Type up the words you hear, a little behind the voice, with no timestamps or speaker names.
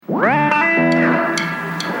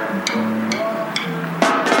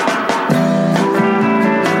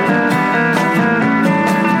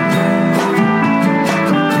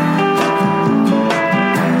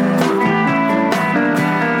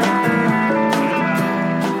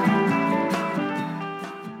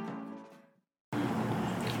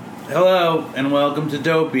Hello, and welcome to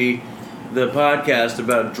Dopey, the podcast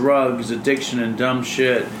about drugs, addiction, and dumb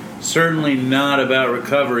shit. Certainly not about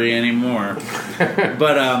recovery anymore.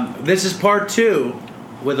 But this is part 2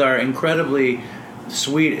 with our incredibly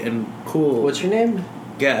sweet and cool... What's your name?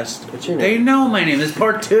 Guest. What's your name? They know my name. This is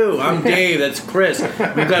part 2. I'm Dave. That's Chris.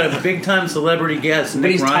 We've got a big-time celebrity guest, But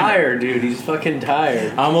Nick he's Reiner. tired, dude. He's fucking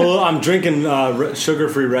tired. I'm drinking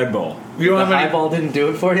sugar-free Red Bull. You don't The have any... highball didn't do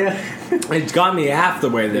it for you? It got me half the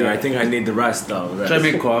way there. Yeah. I think I need the rest though. Should I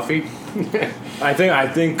make coffee? I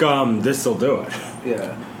think this will do it.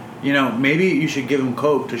 Yeah. You know, maybe you should give him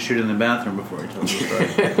Coke to shoot in the bathroom before he tells the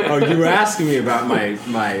story. Oh, you were asking me about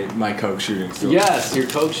my Coke shooting story. Yes, your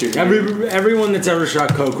Coke shooting. Everyone that's ever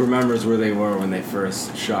shot Coke remembers where they were when they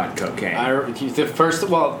first shot cocaine.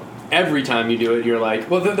 Every time you do it, you're like...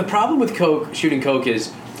 Well, the problem with shooting Coke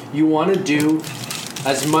is you want to do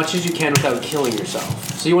as much as you can without killing yourself.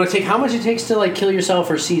 So you want to take how much it takes to like kill yourself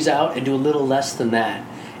or seize out and do a little less than that.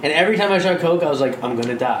 And every time I shot Coke, I was like, I'm going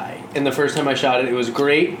to die. And the first time I shot it, it was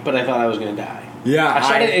great, but I thought I was going to die. Yeah, I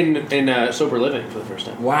shot it in Sober Living for the first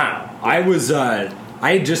time. Wow. I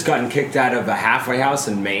had just gotten kicked out of a halfway house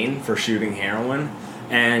in Maine for shooting heroin.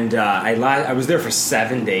 And I was there for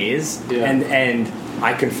 7 days. Yeah. And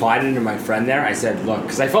I confided in my friend there. I said, look,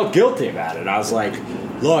 because I felt guilty about it. I was like,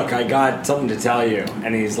 look, I got something to tell you.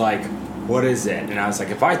 And he's like, what is it? And I was like,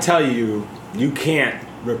 if I tell you, you can't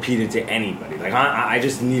repeat it to anybody. Like, I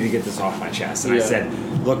just need to get this off my chest. And I said,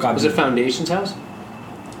 look, Was it Foundation's house?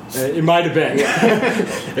 It might have been.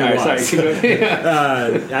 It was. Sorry.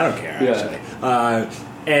 I don't care, actually.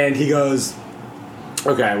 And he goes,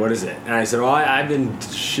 okay, what is it? And I said, well, I've been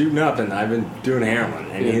shooting up and I've been doing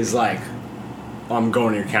heroin. And he's like, well, I'm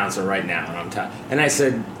going to your counselor right now. And I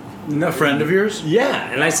said, no. A friend of yours?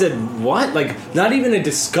 Yeah. And I said, what? Like, not even a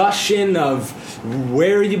discussion of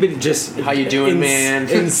where you've been, just... How you doing, man?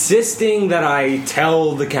 Insisting that I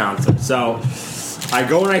tell the counselor. So I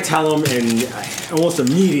go and I tell him, and almost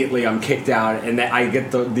immediately I'm kicked out, and I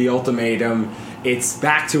get the ultimatum. It's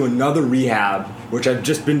back to another rehab, which I've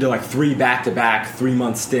just been to like 3 back-to-back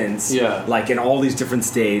 3-month stints. Yeah. Like in all these different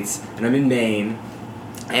states, and I'm in Maine.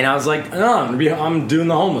 And I was like, no, I'm doing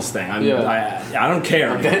the homeless thing. I don't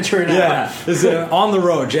care. I'm venturing out. Yeah, this is on the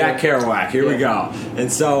road, Jack Kerouac. Here we go. And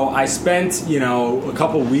so I spent, a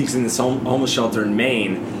couple weeks in this homeless shelter in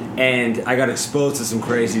Maine, and I got exposed to some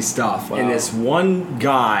crazy stuff. Wow. And this one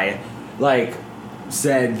guy,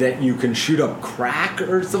 said that you can shoot up crack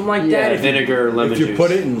or something like that. Vinegar, lemon juice. If you put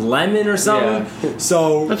it in lemon or something. Yeah.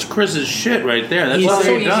 So That's Chris's shit right there. That's It's all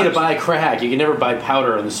so he easy does. to buy crack. You can never buy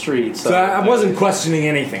powder on the street. So I wasn't questioning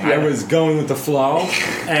anything. Yeah. I was going with the flow,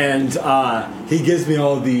 and he gives me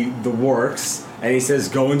all the works, and he says,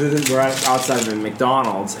 "Go into we're outside of the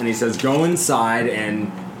McDonald's," and he says, "Go inside and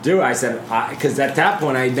do it." I said, because at that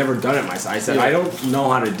point I had never done it myself. I said, "I don't know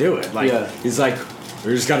how to do it." He's like,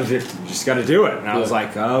 "We just got to do it," and I was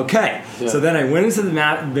like, "Okay." Yeah. So then I went into the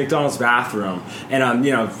McDonald's bathroom, and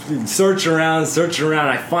I'm searching around.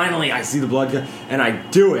 I see the blood, and I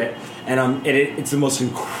do it. And it's the most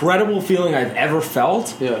incredible feeling I've ever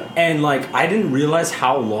felt. Yeah. And I didn't realize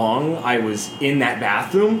how long I was in that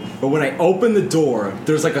bathroom. But when I opened the door,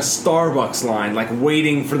 there's a Starbucks line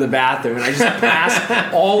waiting for the bathroom, and I just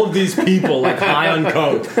pass all of these people high on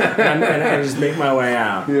coke, and I just make my way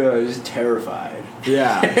out. Yeah, just terrified.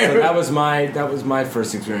 Yeah. So that was my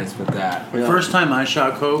first experience with that. Yeah. First time I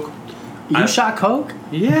shot Coke. You shot coke?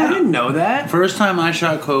 Yeah. I didn't know that. First time I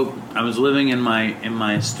shot Coke, I was living in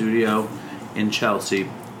my studio in Chelsea,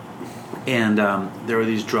 and there were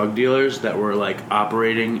these drug dealers that were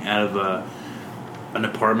operating out of an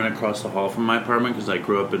apartment across the hall from my apartment, because I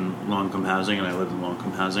grew up in low-income housing and I lived in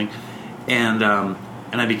low-income housing, and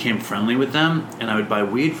I became friendly with them, and I would buy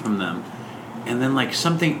weed from them, and then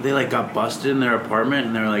they got busted in their apartment,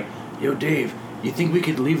 and they were like, "Yo, Dave, you think we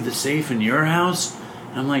could leave the safe in your house?"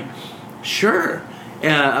 And I'm like, "Sure."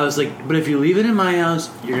 I was like, "But if you leave it in my house,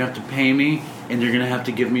 you're going to have to pay me, and you're going to have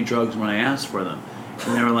to give me drugs when I ask for them."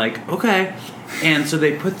 And they were like, "Okay." And so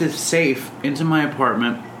they put this safe into my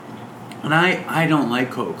apartment, and I don't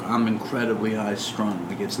like coke. I'm incredibly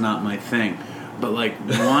high-strung. It's not my thing. But,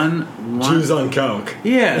 one... Choose on coke.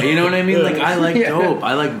 Yeah, you know what I mean? I like dope.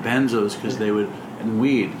 I like benzos and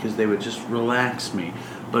weed, because they would just relax me.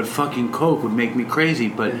 But fucking coke would make me crazy.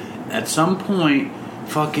 But at some point...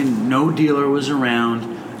 fucking no dealer was around,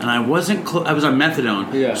 and I wasn't I was on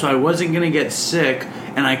methadone, so I wasn't gonna get sick,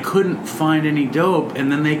 and I couldn't find any dope.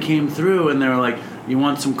 And then they came through, and they were like, "You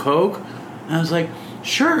want some coke?" And I was like,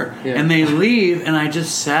 "Sure." And they leave, and I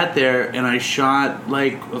just sat there, and I shot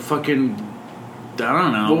a fucking, I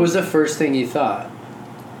don't know. What was the first thing you thought?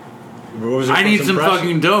 What was your I need first some impression?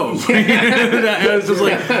 fucking dope. I was just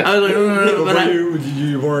like, but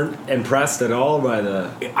you weren't impressed at all by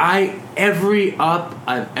the. every up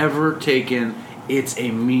I've ever taken, it's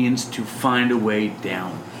a means to find a way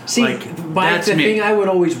down. See, like, but that's the me. thing I would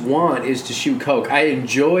always want is to shoot coke. I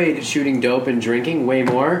enjoyed shooting dope and drinking way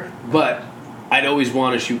more, but I'd always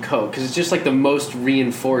want to shoot coke because it's just like the most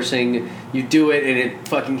reinforcing. You do it and it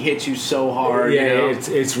fucking hits you so hard. Yeah, you know?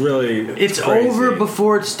 it's really It's crazy. over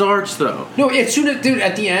before it starts, though. No, as soon as, dude,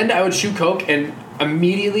 at the end, I would shoot coke and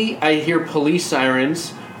immediately I hear police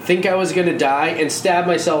sirens, think I was going to die, and stab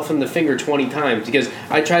myself in the finger 20 times because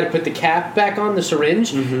I tried to put the cap back on the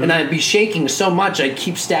syringe and I'd be shaking so much I'd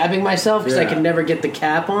keep stabbing myself because I could never get the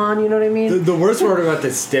cap on, you know what I mean? The worst part about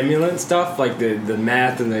the stimulant stuff, like the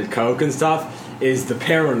meth and the coke and stuff, is the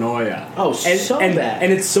paranoia. Oh, so bad.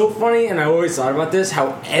 And it's so funny, and I always thought about this,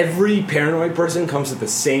 how every paranoid person comes to the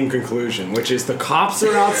same conclusion, which is the cops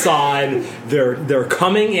are outside, they're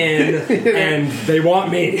coming in, and they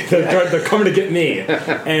want me. They're coming to get me.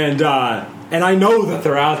 And I know that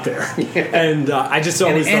they're out there. And I just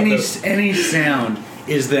always thought any sound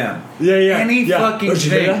is them. Yeah. Any fucking Did you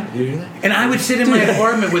thing. hear that? Did you hear that? And I would sit in my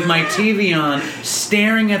apartment with my TV on,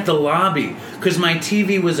 staring at the lobby, because my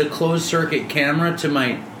TV was a closed circuit camera to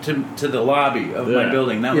the lobby of my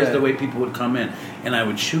building. That was the way people would come in. And I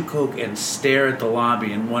would shoot coke and stare at the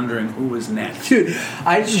lobby and wondering who was next. Dude,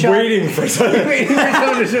 I shot... Waiting for someone.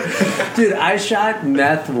 Dude, I shot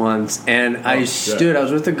meth once, and I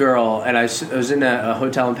was with a girl, and I was in a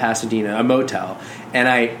hotel in Pasadena, a motel, and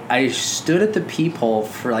I stood at the peephole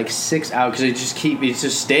for like 6 hours, because it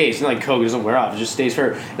just stays. It's not like coke doesn't wear off, it just stays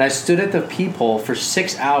for her. And I stood at the peephole for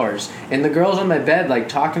 6 hours, and the girl's on my bed, like,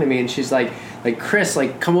 talking to me, and she's like, Chris,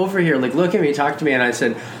 like, come over here, like, look at me, talk to me. And I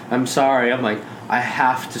said, I'm sorry. I'm like, I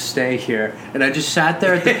have to stay here. And I just sat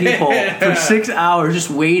there at the peephole for 6 hours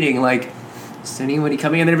just waiting, like, is anybody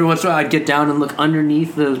coming? And then every once in a while I'd get down and look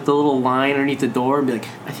underneath the little line underneath the door and be like,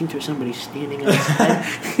 I think there's somebody standing outside.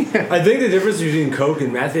 I think the difference between coke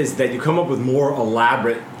and meth is that you come up with more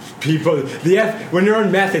elaborate people. When you're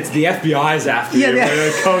on meth, it's the FBI's after you. Yeah. When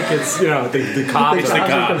on coke, it's the cops. The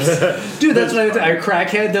cops. Dude, that's what I a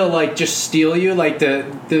crackhead, they'll like just steal you. Like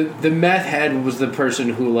the meth head was the person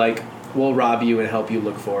who like will rob you and help you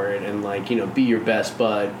look for it and like, you know, be your best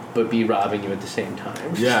bud but be robbing you at the same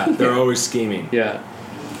time. Yeah, they're always scheming. Yeah.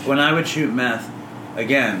 When I would shoot meth,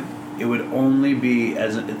 again, it would only be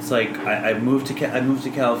it's like I moved to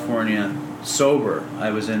California sober. I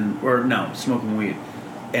was smoking weed,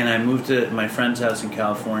 and I moved to my friend's house in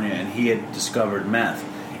California, and he had discovered meth,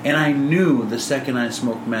 and I knew the second I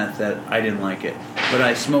smoked meth that I didn't like it, but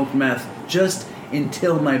I smoked meth just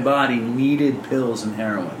until my body needed pills and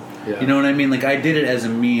heroin. Yeah. You know what I mean? Like, I did it as a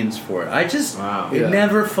means for it. It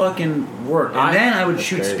never fucking worked. And then I would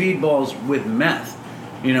shoot speedballs with meth.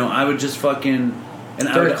 You know, I would just fucking...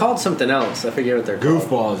 They're called something else. I forget what they're called.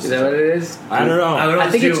 Goofballs. Is that what it is? I don't know.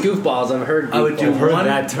 I think it's goofballs. I've heard goofballs. I would do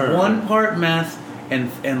that term. 1 part meth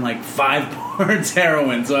and like 5 parts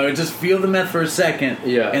heroin. So I would just feel the meth for a second.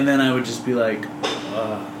 Yeah. And then I would just be like,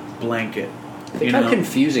 blanket. Think how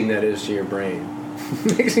confusing that is to your brain.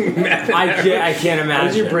 Mixing meth and I can't imagine. How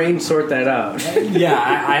does your brain sort that out?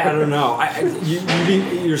 I don't know.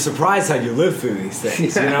 You're surprised how you live through these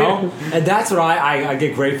things, you know? And that's what I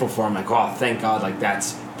get grateful for. I'm like, oh, thank God, like,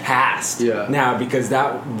 that's past now, because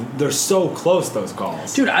they're so close, those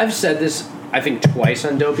calls. Dude, I've said this, I think, twice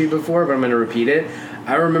on Dopey before, but I'm going to repeat it.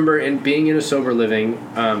 I remember being in a sober living,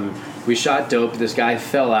 we shot dope, this guy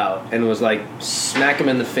fell out and was like, smack him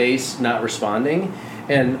in the face, not responding.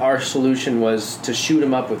 And our solution was to shoot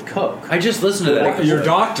him up with coke. I just listened to that. Your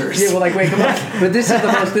doctors. Yeah, well, like, wait, come on. But this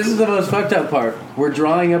is the most fucked up part. We're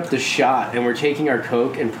drawing up the shot, and we're taking our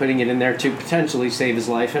coke and putting it in there to potentially save his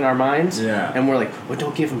life in our minds. Yeah. And we're like, well,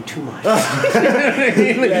 don't give him too much.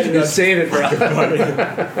 Just save it for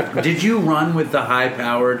us. Did you run with the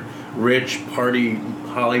high-powered, rich, party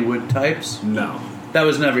Hollywood types? No. That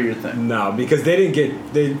was never your thing. No, because they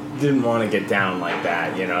didn't want to get down like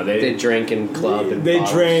that, you know. They drink and club and they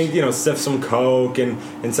bottles. drink, you know, sniff some coke and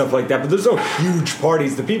stuff like that. But there's no huge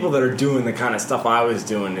parties. The people that are doing the kind of stuff I was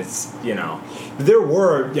doing, it's, you know, there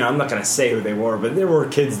were, you know, I'm not going to say who they were, but there were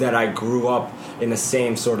kids that I grew up in the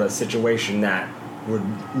same sort of situation that would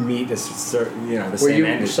meet this, you know, the same end. Were you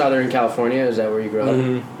in Southern California? Is that where you grew up?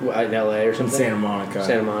 In L.A. or something? Santa Monica.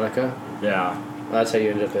 Santa Monica. Yeah. Well, that's how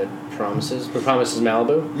you ended up at Promises. But Promises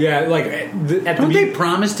Malibu? Yeah, like don't they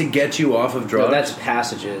promise to get you off of drugs? No, that's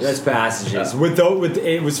Passages. That's Passages. Yeah. With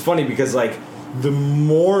it was funny because like the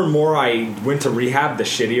more and more I went to rehab, the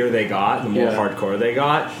shittier they got, the more hardcore they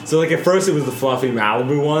got. So, like, at first it was the fluffy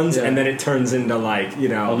Malibu ones, and then it turns into, like, you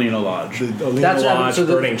know... Alina Lodge. The Alina Lodge, so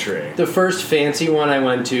Burning Tree. The first fancy one I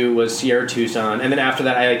went to was Sierra Tucson, and then after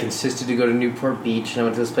that I, like, insisted to go to Newport Beach, and I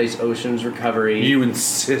went to this place, Oceans Recovery. You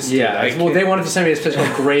insisted? Yeah. Well, they wanted to send me to this place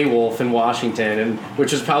called Grey Wolf in Washington, and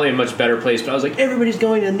which was probably a much better place, but I was like, everybody's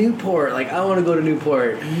going to Newport. Like, I want to go to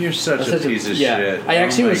Newport. You're such a piece of shit. I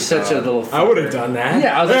actually was such a little fucker. I would have done that.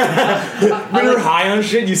 Yeah, I was like... when you're high on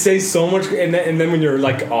shit, you say so much, and then when you're,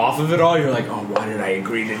 like, off of it all, you're like, oh, why did I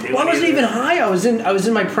agree to do it? Well, I wasn't even high. I was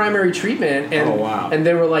in my primary treatment, and and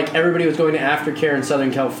they were like, everybody was going to aftercare in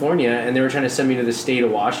Southern California, and they were trying to send me to the state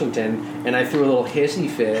of Washington, and I threw a little hissy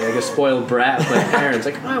fit, like a spoiled brat with my parents,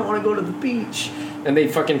 like, I want to go to the beach. And they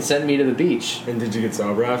fucking sent me to the beach. And did you get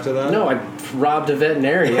sober after that? No, I robbed a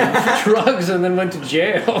veterinarian for drugs and then went to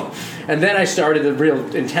jail. And then I started the real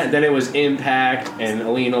intent. Then it was Impact and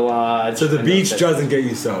Alina Lodge. So the beach doesn't get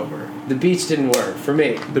you sober. The beach didn't work for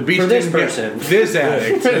me. The beach for this didn't person. This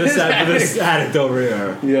addict. For this addict over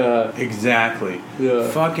here. Yeah. Exactly. Yeah.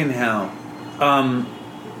 Fucking hell.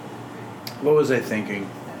 What was I thinking?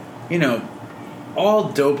 You know, all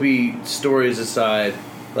dopey stories aside,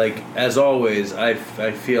 like, as always, I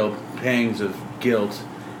feel pangs of guilt.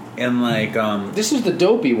 And, like, This is the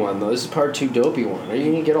dopey one, though. This is part 2 dopey one. Are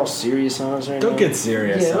you going to get all serious on us right now? Don't get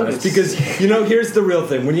serious on us. Because, you know, here's the real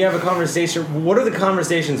thing. When you have a conversation, what are the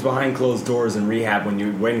conversations behind closed doors in rehab when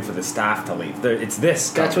you're waiting for the staff to leave? It's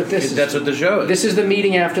this. That's what this is. That's what the show is. This is the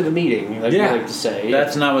meeting after the meeting, like we like to say.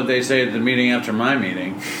 That's not what they say at the meeting after my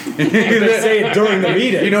meeting. They say it during the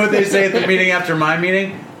meeting. You know what they say at the meeting after my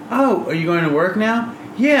meeting? Oh, are you going to work now?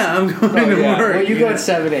 Yeah, I'm going to work. Well, you go at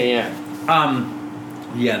 7 a.m.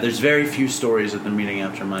 Yeah, there's very few stories at the meeting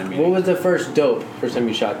after my meeting. What was the first time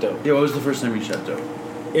you shot dope? Yeah, what was the first time you shot dope?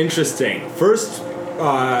 Interesting. First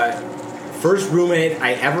roommate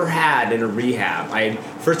I ever had in a rehab.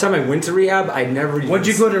 First time I went to rehab, I never... What'd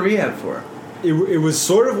you go to rehab for? It was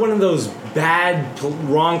sort of one of those bad,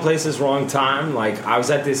 wrong places, wrong time. Like, I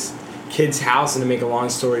was at this kid's house, and to make a long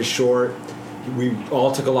story short, we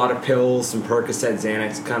all took a lot of pills, some Percocet,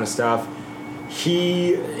 Xanax kind of stuff.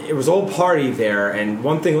 It was all party there, and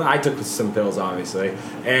one thing, I took some pills, obviously,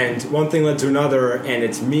 and one thing led to another, and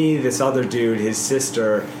it's me, this other dude, his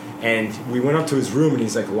sister, and we went up to his room, and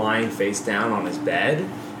he's, like, lying face down on his bed,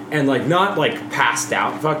 and, like, not, like, passed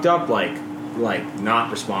out fucked up, like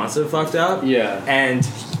not responsive fucked up. Yeah. And,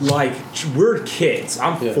 like, we're kids.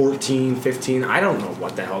 I'm 14, 15. I don't know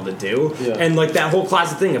what the hell to do. Yeah. And, like, that whole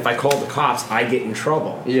classic thing, if I call the cops, I get in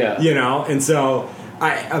trouble. Yeah. You know? And so...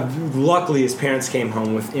 luckily, his parents came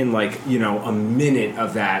home within, like, you know, a minute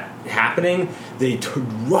of that happening. They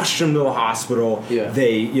rushed him to the hospital. Yeah. I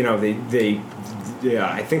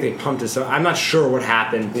think they pumped his... I'm not sure what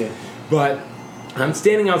happened. Yeah. But I'm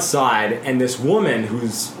standing outside, and this woman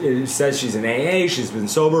says she's in AA, she's been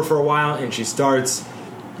sober for a while, and she starts,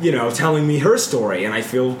 you know, telling me her story, and I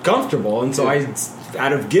feel comfortable. And so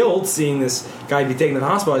out of guilt, seeing this guy be taken to the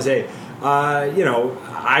hospital, I say... you know,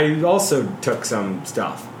 I also took some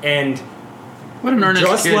stuff, and what an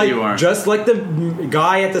earnest kid you are. Just like the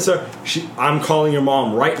guy at the I'm calling your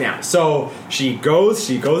mom right now. So she goes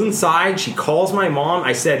inside. She calls my mom.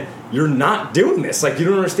 I said, "You're not doing this. Like, you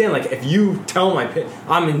don't understand. Like, if you tell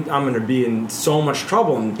I'm going to be in so much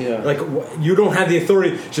trouble, and like, you don't have the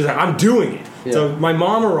authority." She's like, "I'm doing it." Yeah. So my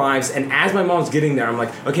mom arrives, and as my mom's getting there, I'm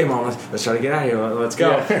like, "Okay, mom, let's try to get out of here. Let's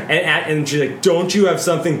go." Yeah. And she's like, "Don't you have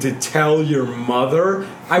something to tell your mother?"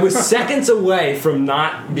 I was seconds away from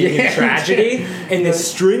not being in tragedy, and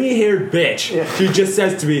this stringy-haired bitch, she just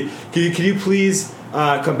says to me, "Can you please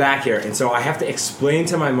come back here?" And so I have to explain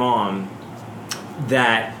to my mom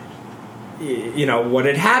that, you know, what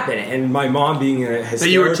had happened, and my mom being a hysterical... So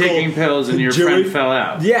you were taking pills and your friend fell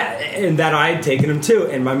out. Yeah, and that I had taken them too,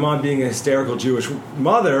 and my mom being a hysterical Jewish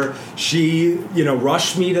mother, she, you know,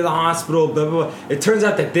 rushed me to the hospital, blah, blah, blah. It turns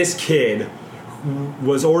out that this kid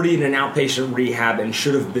was already in an outpatient rehab and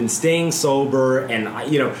should have been staying sober, and,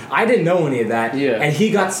 you know, I didn't know any of that, and he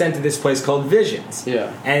got sent to this place called Visions.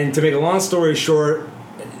 Yeah. And to make a long story short...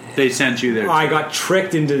 They sent you there. I got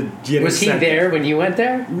tricked into getting Was he sent there when you went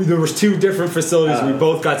there? There was 2 different facilities. We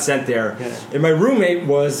both got sent there. Yeah. And my roommate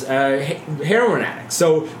was a heroin addict.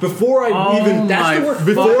 So before I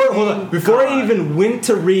even went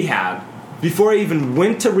to rehab,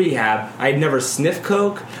 I had never sniffed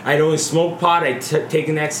coke. I'd only smoked pot. I'd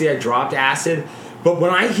taken ecstasy. I dropped acid. But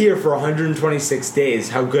when I hear for 126 days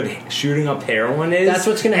how good shooting up heroin is, that's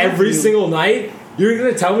what's going to happen every single night, you're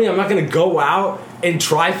going to tell me I'm not going to go out and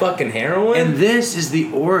try fucking heroin. And this is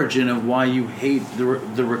the origin of why you hate the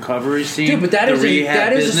recovery scene. Dude, but the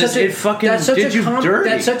rehab business. It fucking did you dirty.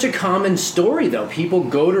 That's such a common story, though. People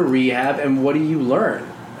go to rehab, and what do you learn?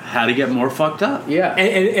 How to get more fucked up. Yeah.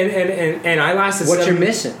 And I lasted you're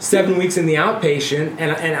missing 7 weeks in the outpatient,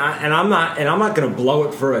 and I'm not going to blow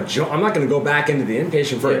it for a joint. I'm not going to go back into the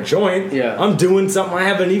inpatient for a joint. Yeah. I'm doing something I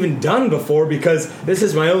haven't even done before because this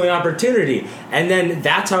is my only opportunity. And then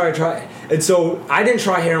that's how I try. And so I didn't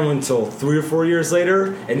try heroin until 3 or 4 years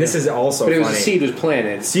later. And this is also but it funny. Was seed was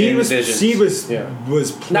planted. Seed was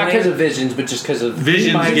planted. Not because of visions, but just because of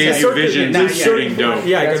visions gave you visions. Shooting dope.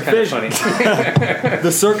 Yeah, that's kind of funny.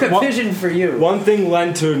 The vision for you. One thing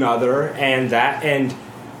led to another, and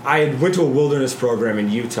I went to a wilderness program in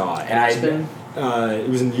Utah. And it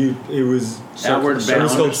was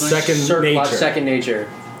called Second Nature.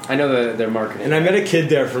 I know their marketing. And I met a kid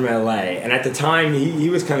there from LA, and at the time he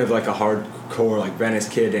was kind of like a hardcore like Venice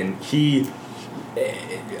kid, and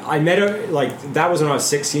I met him like that was when I was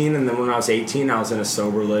 16, and then when I was 18 I was in a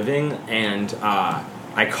sober living, and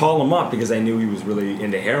I call him up because I knew he was really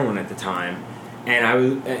into heroin at the time.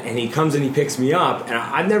 And he comes and he picks me up, and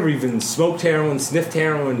I've never even smoked heroin, sniffed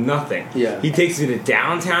heroin, nothing. Yeah. He takes me to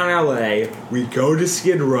downtown LA. We go to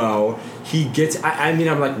Skid Row. He gets. I'm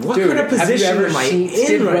like, what kind of position am I in?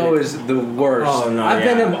 Skid Row is the worst. Oh no! I've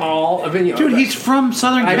been in all. Dude, he's from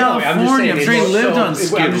Southern California. I'm sure he lived on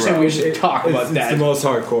Skid Row. I'm just saying we should talk about that. It's the most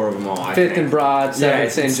hardcore of them all. Fifth and Broad,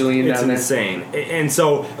 7th St. Julian down there. It's insane. And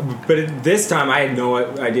so, but this time I had no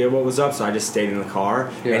idea what was up, so I just stayed in the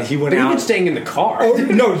car. Yeah. And he went out. You've been staying in the car. Oh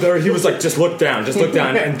no! He was like, just look down,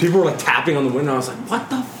 and people were like tapping on the window. I was like, what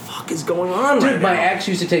the fuck is going on right now? Dude, my ex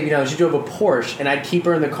used to take me down. She drove a Porsche, and I'd keep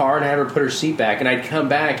her in the car and I'd have her put her seat back, and I'd come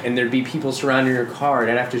back and there'd be people surrounding her car,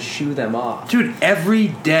 and I'd have to shoo them off. Dude, every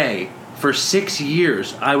day for 6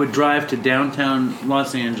 years, I would drive to downtown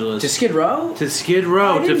Los Angeles. To Skid Row? To Skid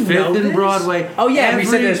Row, to 5th and Broadway. Oh yeah, we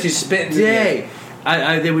said that she spit day.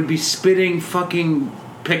 They would be spitting fucking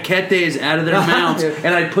piquetes out of their mouths,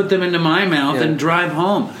 and I'd put them into my mouth and drive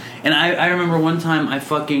home. And I remember one time I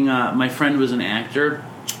fucking my friend was an actor,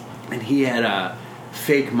 and he had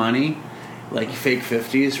fake money, like fake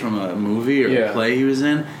 50s from a movie or a play he was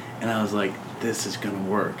in, and I was like, this is gonna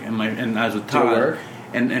work. And I was with Todd. Did it work?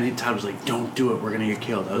 And Todd was like, don't do it, we're gonna get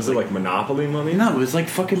killed. Was it like Monopoly money? No, it was like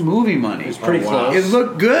fucking movie money. It was pretty close. It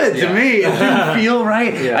looked good to me. It didn't feel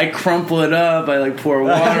right. Yeah. I crumple it up, I like pour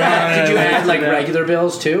water on it. Did you add like regular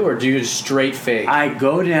bills too, or do you just straight fake? I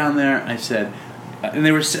go down there, I said, and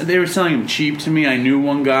they were selling them cheap to me. I knew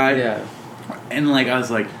one guy. Yeah. And like I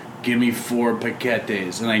was like, give me 4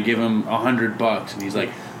 paquetes, and I give him $100, and he's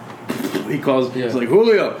like, he calls, he's like,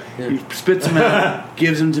 Julio. He spits them out,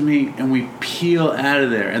 gives them to me, and we peel out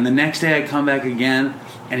of there. And the next day I come back again,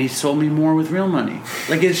 and he sold me more with real money.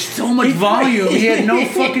 Like, it's so much volume. He had no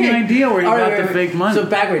fucking idea where he got the fake money. So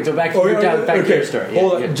back to your story.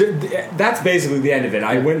 Hold on. That's basically the end of it.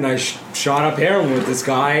 I went and I shot up heroin with this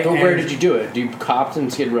guy. But where did you do it? You copped in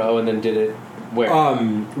Skid Row and then did it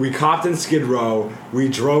where? We copped in Skid Row. We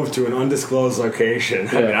drove to an undisclosed location.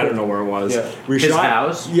 I mean, I don't know where it was. Yeah. His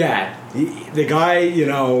house? Yeah. The guy,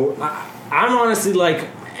 I'm honestly like,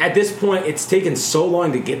 at this point, it's taken so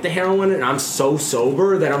long to get the heroin, and I'm so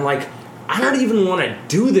sober that I'm like, I don't even want to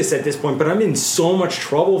do this at this point, but I'm in so much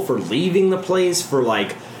trouble for leaving the place, for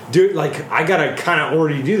like, dude, like, I gotta kind of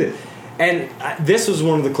already do this. And this was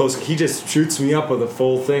one of the close, he just shoots me up with a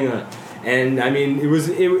full thing. And I mean, it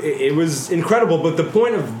was incredible, but the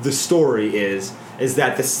point of the story is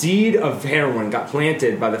that the seed of heroin got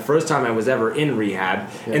planted by the first time I was ever in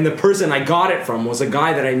rehab, and the person I got it from was a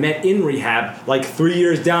guy that I met in rehab like 3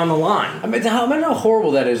 years down the line. I mean, how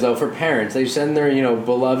horrible that is, though, for parents. They send their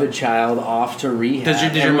beloved child off to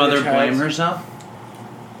rehab. Did your mother blame herself?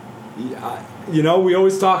 We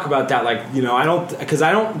always talk about that, like, I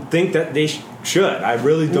don't think that they should. I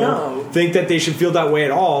really don't think that they should feel that way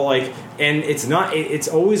at all. Like, and it's not. It's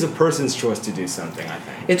always a person's choice to do something, I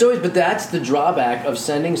think. It's always, but that's the drawback of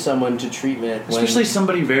sending someone to treatment, especially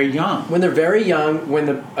somebody very young. When they're very young, when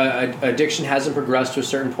the addiction hasn't progressed to a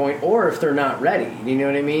certain point, or if they're not ready. You know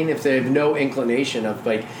what I mean? If they have no inclination of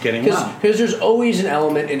like getting out. Because there's always an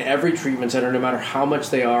element in every treatment center, no matter how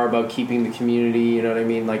much they are about keeping the community. You know what I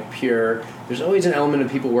mean? Like pure. There's always an element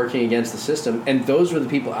of people working against the system, and those were the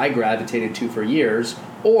people I gravitated to for years.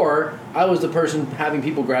 Or I was the person having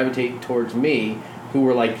people gravitate towards me who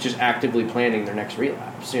were like just actively planning their next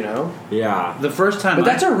relapse, Yeah. The first time But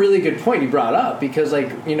that's a really good point you brought up, because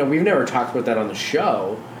like, we've never talked about that on the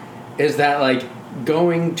show, is that like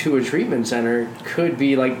going to a treatment center could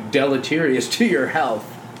be like deleterious to your health.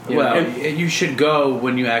 You should go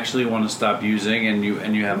when you actually want to stop using and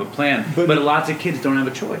you have a plan. But lots of kids don't have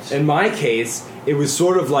a choice. In my case, it was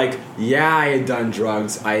sort of like, I had done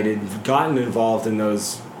drugs, I had gotten involved in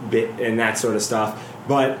those and that sort of stuff,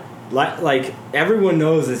 but like everyone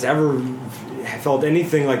knows that's ever felt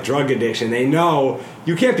anything like drug addiction, they know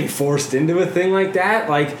you can't be forced into a thing like that.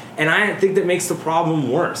 Like, and I think that makes the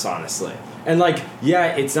problem worse, honestly. And like,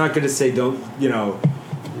 it's not going to say don't,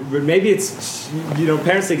 but maybe it's,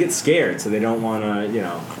 parents, they get scared, so they don't want to,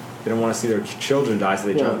 they don't want to see their children die, so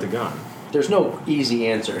they jump the gun. There's no easy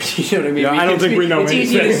answer. You know what I mean? Yeah, I don't think we know. It's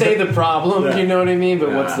easy to say the problem. Yeah. You know what I mean?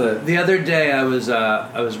 But what's the other day I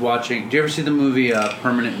was watching. Do you ever see the movie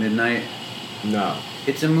Permanent Midnight? No.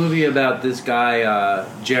 It's a movie about this guy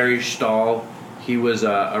Jerry Stahl. He was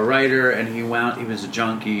a writer, and he was a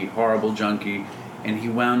junkie, horrible junkie, and he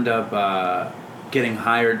wound up getting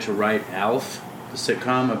hired to write Alf, the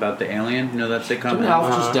sitcom about the alien. You know that sitcom? Didn't Alf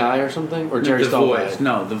just die or something? Or Jerry Stahl died?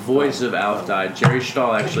 No, the voice of Alf died. Jerry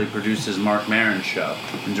Stahl actually produces Mark Maron's show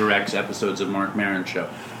and directs episodes of Mark Maron's show.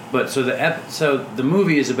 But so the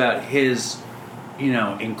movie is about his,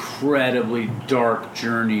 incredibly dark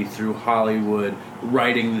journey through Hollywood,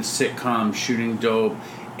 writing the sitcom, shooting dope,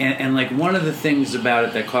 and like one of the things about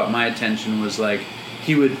it that caught my attention was like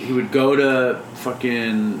he would go to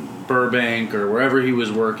fucking Burbank or wherever he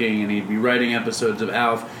was working, and he'd be writing episodes of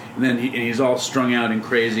Alf, and then he's all strung out and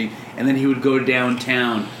crazy, and then he would go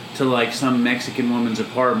downtown to like some Mexican woman's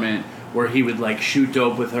apartment where he would like shoot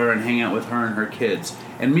dope with her and hang out with her and her kids.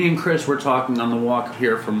 And me and Chris were talking on the walk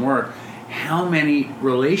here from work how many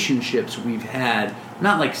relationships we've had,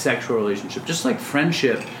 not like sexual relationship, just like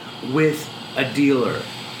friendship with a dealer,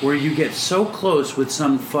 where you get so close with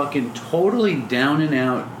some fucking totally down and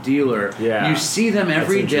out dealer. Yeah. You see them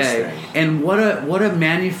every day, and what a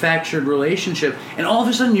manufactured relationship, and all of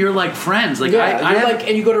a sudden you're like friends. Like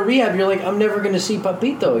and you go to rehab, you're like, I'm never going to see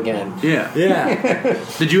Papito again. Yeah.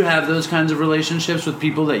 Did you have those kinds of relationships with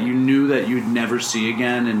people that you knew that you'd never see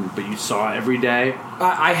again, but you saw every day?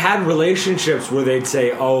 I had relationships where they'd say,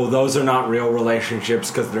 "Oh, those are not real relationships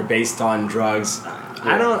because they're based on drugs."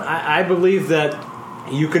 I believe that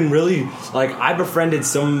you can really, like, I befriended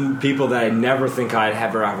some people that I never think I'd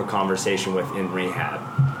ever have a conversation with in rehab.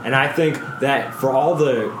 And I think that for all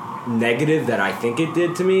the negative that I think it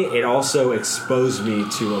did to me, it also exposed me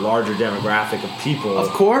to a larger demographic of people. Of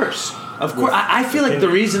course. I feel like the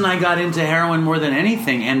reason I got into heroin more than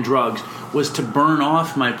anything and drugs was to burn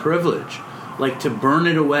off my privilege. Like, to burn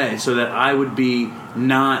it away so that I would be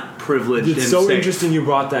not privileged and so safe. Interesting you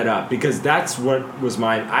brought that up, because that's what was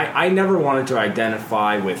my... I never wanted to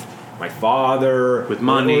identify with my father, with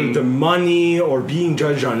money, or the money, or being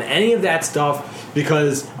judged on any of that stuff,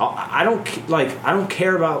 because I don't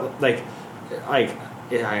care about I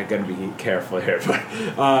gotta be careful here,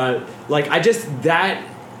 but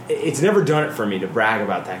it's never done it for me to brag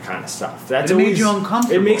about that kind of stuff. It made you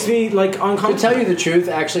uncomfortable. It makes me uncomfortable. To tell you the truth,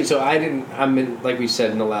 actually, like we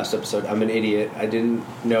said in the last episode, I'm an idiot. I didn't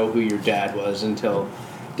know who your dad was until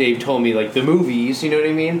Dave told me, like, the movies, you know what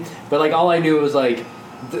I mean? But, like, all I knew was, like,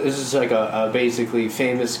 this is, like, a basically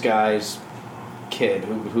famous guy's kid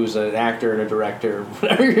who's an actor and a director,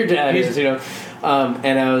 whatever your dad is,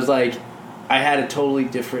 And I was like, I had a totally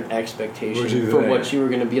different expectation for what you were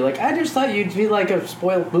going to be like. I just thought you'd be like a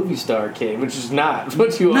spoiled movie star kid, which is not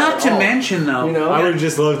what you are. Not to mention, though, I would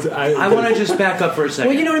just love to. I want to just back up for a second.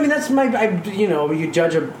 Well, you know what I mean. That's you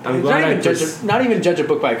judge not even judge a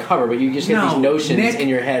book by a cover, but you just get these notions in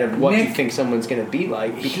your head of what you think someone's going to be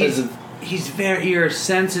like because of. You're a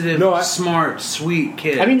sensitive, smart, sweet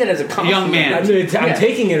kid. I mean that as a compliment. Young man. I'm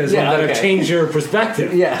taking it as one that I've changed your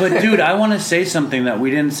perspective. Yeah. But dude, I want to say something that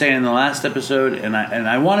we didn't say in the last episode, and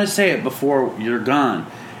I want to say it before you're gone.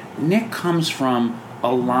 Nick comes from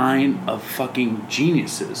a line of fucking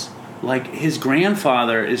geniuses. Like, his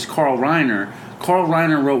grandfather is Carl Reiner. Carl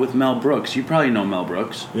Reiner wrote with Mel Brooks. You probably know Mel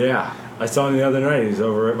Brooks. Yeah. I saw him the other night. He's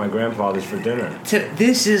over at my grandfather's for dinner.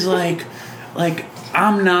 This is like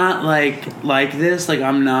I'm not like this. Like,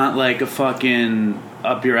 I'm not like a fucking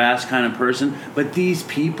up your ass kind of person. But these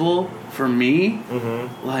people, for me,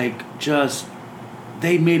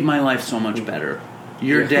 they made my life so much better.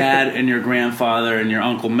 Your dad and your grandfather and your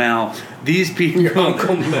Uncle Mel. These people, your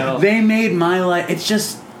Uncle Mel, they made my life. It's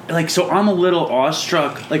just like, so I'm a little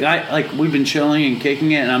awestruck. Like we've been chilling and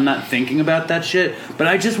kicking it, and I'm not thinking about that shit. But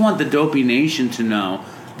I just want the Dopey Nation to know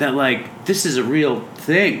that, like, this is a real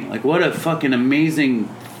thing. Like, what a fucking amazing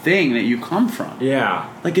thing that you come from.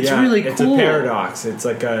 Yeah. Like, it's really cool. It's a paradox. It's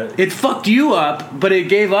like it fucked you up, but it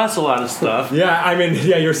gave us a lot of stuff. Yeah, I mean,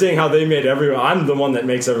 you're saying how they made everyone... I'm the one that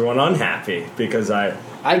makes everyone unhappy, because I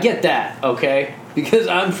get that, okay? Because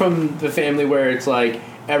I'm from the family where it's like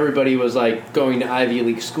everybody was like going to Ivy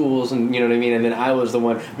League schools, and you know what I mean. And then I was the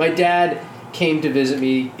one. My dad came to visit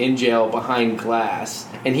me in jail behind glass,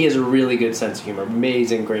 and he has a really good sense of humor.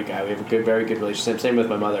 Amazing, great guy. We have a good, very good relationship. Same with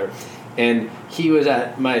my mother. And he was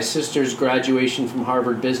at my sister's graduation from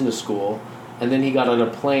Harvard Business School, and then he got on a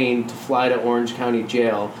plane to fly to Orange County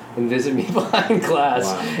Jail and visit me behind glass.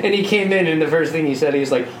 Wow. And he came in, and the first thing he said,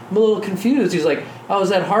 he's like, I'm a little confused. He's like, I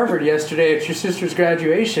was at Harvard yesterday at your sister's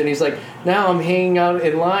graduation. He's like, now I'm hanging out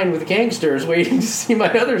in line with gangsters waiting to see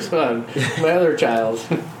my other son, my other child.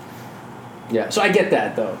 Yeah, so I get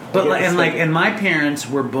that, though. But and my parents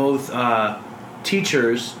were both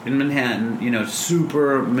teachers in Manhattan, you know,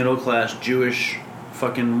 super middle class Jewish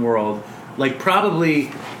fucking world. Like, probably,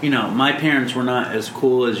 you know, my parents were not as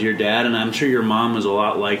cool as your dad, and I'm sure your mom was a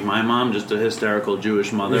lot like my mom, just a hysterical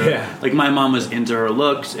Jewish mother. Yeah. Like, my mom was into her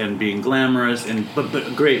looks and being glamorous, and but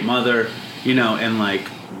a great mother, you know, and like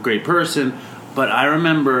great person. But I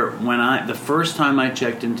remember when the first time I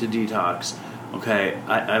checked into detox, okay,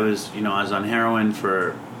 I was on heroin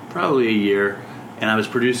for probably a year, and I was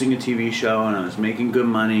producing a TV show, and I was making good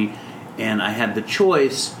money, and I had the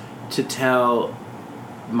choice to tell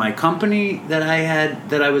my company that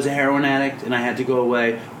I was a heroin addict and I had to go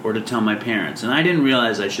away, or to tell my parents. And I didn't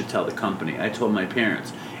realize I should tell the company. I told my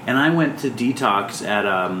parents. And I went to detox at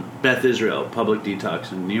Beth Israel, public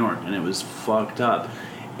detox in New York, and it was fucked up.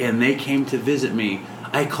 And they came to visit me.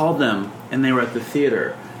 I called them, and they were at the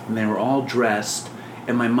theater, and they were all dressed,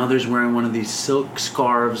 and my mother's wearing one of these silk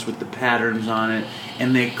scarves with the patterns on it,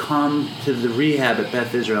 and they come to the rehab at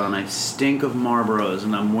Beth Israel, and I stink of Marlboros,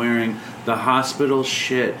 and I'm wearing the hospital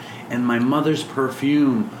shit, and my mother's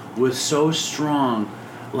perfume was so strong,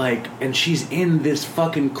 like, and she's in this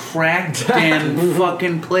fucking cracked den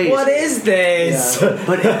fucking place. What is this? Yeah.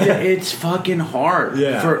 But it's fucking hard.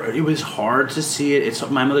 Yeah. It was hard to see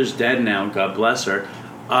it. My mother's dead now, God bless her.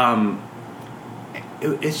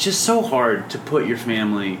 It's just so hard to put your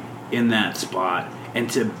family in that spot and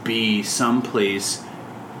to be someplace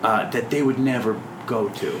that they would never go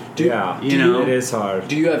to. It is hard.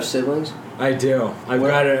 Do you have siblings? I do. I've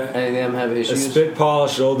got any of them have a issues?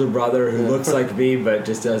 spit-polished older brother who looks like me but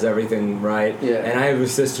just does everything right. Yeah. And I have a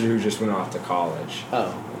sister who just went off to college.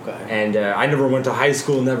 Oh, okay. And I never went to high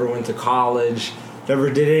school, never went to college, never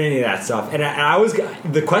did any of that stuff. And I was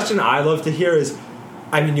the question I love to hear is,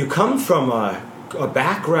 I mean, you come from a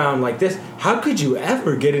background like this, how could you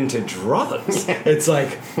ever get into drugs? It's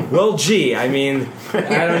like, well, gee, I mean,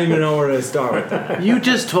 I don't even know where to start with that. You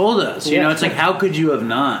just told us, you know, it's like, how could you have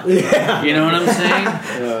not? Yeah. You know what I'm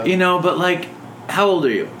saying? You know, but like, how old are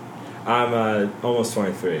you? I'm almost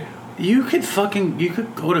 23. You could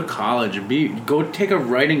go to college and go take a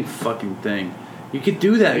writing fucking thing. You could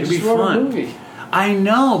do that. It'd be fun. A movie. I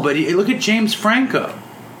know, but look at James Franco.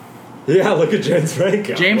 Yeah, look at James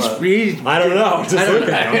Franco. I don't know. Just look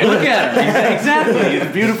at him. Look at him. Exactly. He's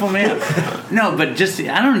a beautiful man. No, but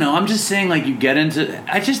I don't know. I'm just saying, like, you get into...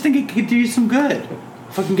 I just think it could do you some good.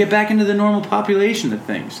 Fucking get back into the normal population of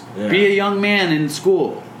things. Yeah. Be a young man in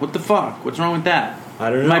school. What the fuck? What's wrong with that? I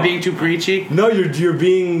don't know. Am I being too preachy? No, you're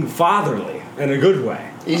being fatherly in a good way.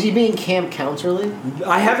 Is he being camp counselorly?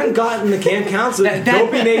 I haven't gotten the camp counselor.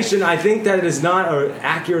 Dopey Nation, I think that is not an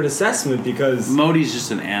accurate assessment because... Modi's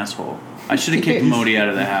just an asshole. I should have kicked Modi out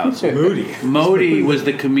of the house. Modi was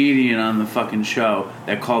the comedian on the fucking show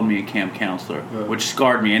that called me a camp counselor, which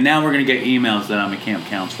scarred me. And now we're going to get emails that I'm a camp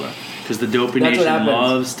counselor. Because the Dopey Nation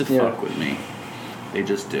loves to fuck with me. They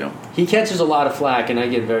just do. He catches a lot of flack, and I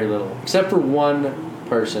get very little. Except for one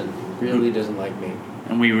person really doesn't like me.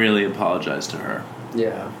 And we really apologize to her.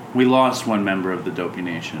 Yeah. We lost one member of the Dopey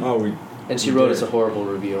Nation. And she wrote us a horrible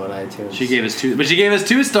review on iTunes. She gave us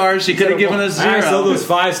 2 stars. She could have given us 0. I saw those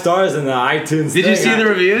 5 stars in the iTunes. Did you see the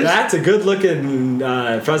reviews? That's a good looking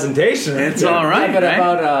presentation. It's all right.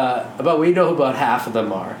 Yeah, but we know about half of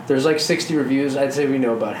them are. There's like 60 reviews. I'd say we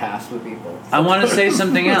know about half of the people. I want to say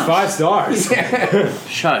something else. 5 stars. Yeah.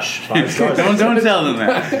 Shush. 5 stars. Don't tell them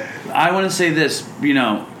that. I want to say this. You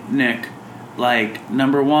know, Nick. Like,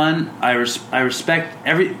 number one, I respect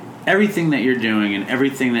everything that you're doing and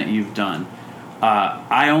everything that you've done.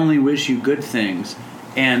 I only wish you good things,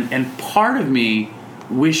 and part of me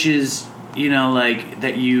wishes, you know, like,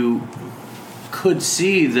 that you could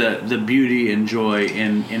see the beauty and joy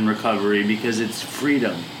in recovery, because it's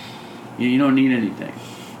freedom. You don't need anything.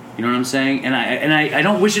 You know what I'm saying? And I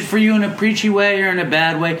don't wish it for you in a preachy way or in a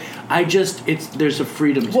bad way. There's a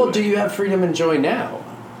freedom to it. Well, do you have freedom and joy now?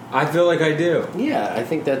 I feel like I do. Yeah, I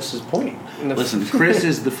think that's his point. Listen, Chris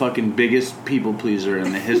is the fucking biggest people pleaser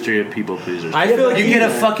in the history of people pleasers. I feel like you get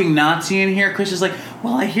a fucking Nazi in here, Chris is like,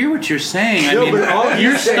 well, I hear what you're saying. I No, mean, but all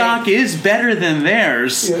your he's saying- stock is better than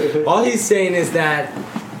theirs. All he's saying is that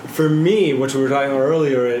for me, which we were talking about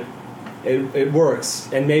earlier, it works,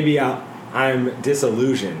 and maybe I'm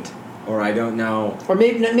disillusioned, or I don't know, or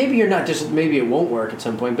maybe you're not just maybe it won't work at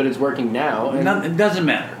some point, but it's working now. And It doesn't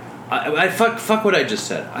matter. I fuck what I just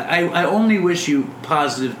said. I only wish you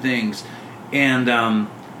positive things, and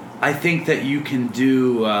I think that you can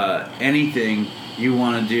do anything you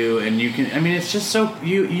want to do, and you can. I mean, it's just so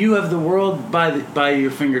you have the world by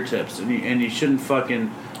your fingertips, and you shouldn't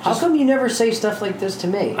fucking. How come you never say stuff like this to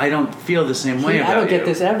me? I don't feel the same way about I don't get you.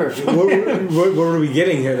 this ever. what are we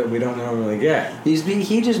getting here that we don't normally get?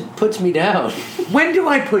 He just puts me down. When do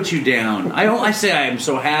I put you down? I say I am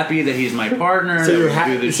so happy that he's my partner. So, that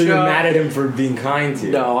we do the show. you're mad at him for being kind to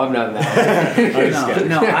you? No, I'm not mad.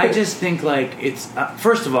 No, I just think like it's.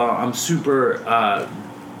 First of all, I'm super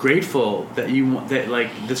grateful that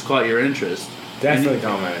this caught your interest. Definitely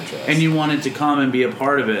caught my interest. And you wanted to come and be a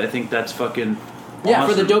part of it. I think that's fucking. Yeah,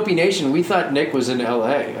 awesome. for the Dopey Nation, we thought Nick was in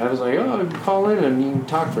L.A. I was like, oh, call in and you can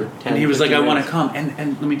talk for 10 And he was like, I want to to come. And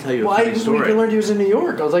let me tell you a Well, funny we story. learned he was in New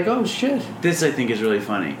York. I was like, oh, shit. This I think is really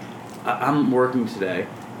funny. I'm working today,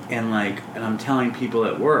 and I'm telling people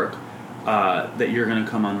at work that you're going to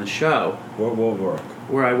come on the show. What will work?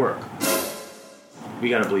 Where I work. We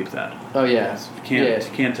got to bleep that. Oh, yeah.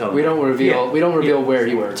 Can't tell them. We don't reveal. Yeah. We don't reveal where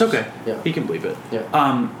he works. It's okay. Yeah. He can bleep it.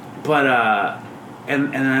 Yeah. But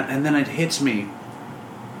and then it hits me.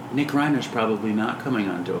 Nick Reiner's probably not coming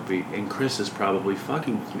on Dopey, and Chris is probably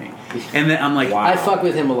fucking with me. And then I'm like, Wow. I fuck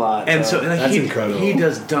with him a lot. and so That's incredible. He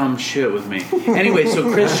does dumb shit with me. Anyway,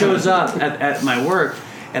 so Chris shows up at my work,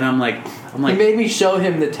 and I'm like, he made me show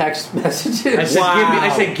him the text messages. I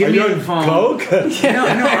said, give me the phone. Coke? No,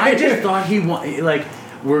 I just thought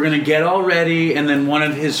we're gonna get all ready, and then one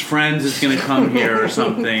of his friends is gonna come here or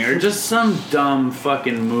something, or just some dumb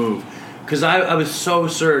fucking move. Because I was so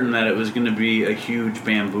certain that it was going to be a huge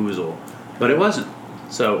bamboozle, but it wasn't.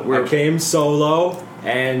 So I came solo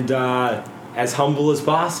and as humble as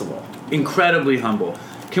possible. Incredibly humble.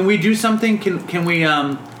 Can we do something? Can we?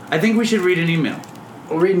 I think we should read an email.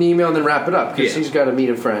 We'll read an email and then wrap it up because Yeah. he's got to meet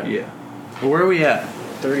a friend. Yeah. Well, where are we at?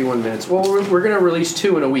 31 minutes. Well, we're going to release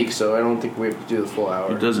 2 in a week, so I don't think we have to do the full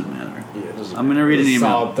hour. It doesn't matter. Yeah, it doesn't. I'm going to read an email.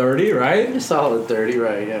 Solid 30, right? It's solid 30,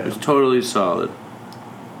 right? Yeah. It's totally solid.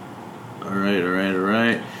 All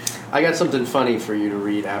right. I got something funny for you to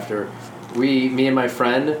read after. Me and my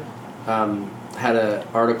friend had an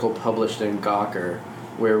article published in Gawker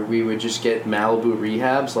where we would just get Malibu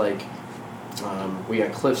rehabs, we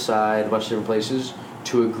got Cliffside, a bunch of different places,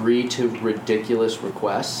 to agree to ridiculous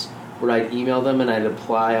requests. Where I'd email them and I'd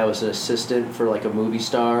apply. I was an assistant for a movie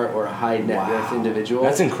star or a high net worth individual.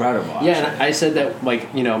 That's incredible. Yeah, and I said that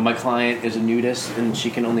my client is a nudist and she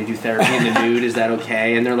can only do therapy in the nude. Is that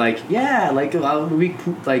okay? And they're like, yeah, we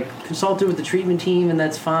consulted with the treatment team and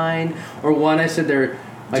that's fine. Or one, I said they're.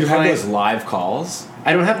 Do you have those live calls?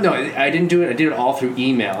 I don't have. No, I didn't do it. I did it all through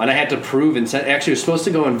email, and I had to prove and send. Actually, it was supposed to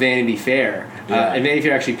go on Vanity Fair, and Vanity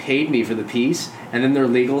Fair actually paid me for the piece. And then their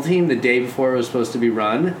legal team, the day before it was supposed to be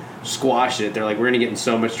run, squashed it. They're like, "We're going to get in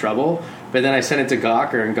so much trouble." But then I sent it to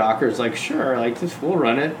Gawker, and Gawker's like, "Sure, we'll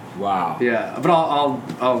run it." Wow. Yeah, but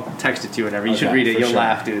I'll text it to you. Whatever. You should Okay, read it. for You'll sure.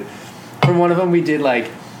 laugh, dude. From one of them, we did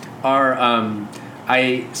our.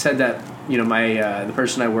 I said that my the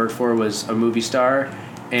person I worked for was a movie star.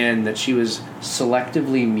 And that she was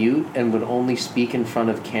selectively mute and would only speak in front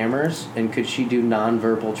of cameras. And could she do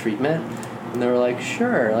nonverbal treatment? And they were like,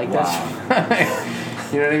 sure, that's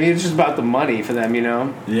fine. You know what I mean? It's just about the money for them,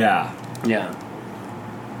 Yeah. Yeah.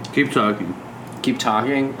 Keep talking. Keep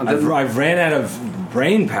talking. I've ran out of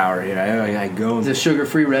brain power here. I go. The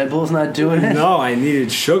sugar-free Red Bull's not doing it? No, I needed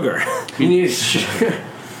sugar. You need sugar.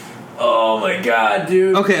 Oh, my God,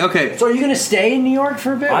 dude. Okay. So are you going to stay in New York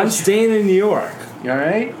for a bit? I'm staying in New York. You all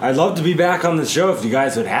right? I'd love to be back on the show if you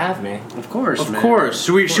guys would have me. Of course, man. Of course.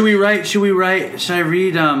 Should we write? Should I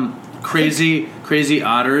read crazy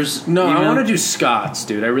otters? No, I email? want to do Scott's,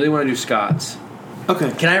 dude. I really want to do Scott's.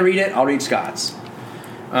 Okay. Can I read it? I'll read Scott's.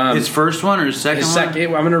 His first one or his second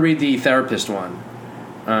one? I'm going to read the therapist one.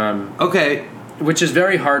 Okay. Which is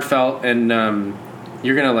very heartfelt, and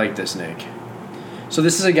you're going to like this, Nick. So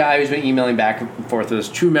this is a guy who's been emailing back and forth with us,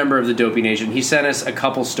 true member of the Dopey Nation. He sent us a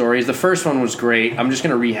couple stories. The first one was great. I'm just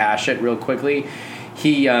going to rehash it real quickly.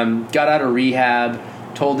 He got out of rehab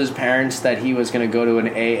told his parents that he was going to go to an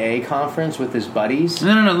AA conference with his buddies.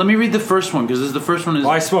 No. Let me read the first one, because the first one is...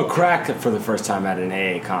 Well, I smoked crack for the first time at an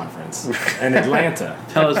AA conference in Atlanta.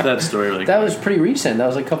 Tell us that story. That was pretty recent. That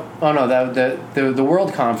was like the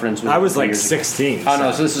World Conference was... I was like 16. Oh,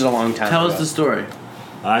 no, so this is a long time Tell ago. us the story.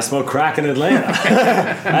 I smoked crack in Atlanta.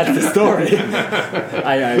 That's the story.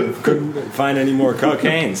 I couldn't find any more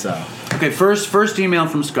cocaine, so... Okay, first email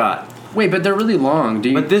from Scott. Wait, but they're really long.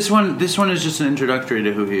 But this one is just an introductory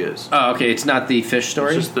to who he is. Oh, okay. It's not the fish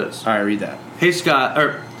story? It's just this. All right, read that.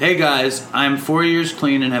 Hey guys, I'm 4 years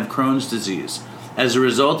clean and have Crohn's disease. As a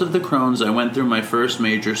result of the Crohn's, I went through my first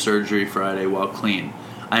major surgery Friday while clean.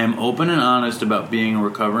 I am open and honest about being a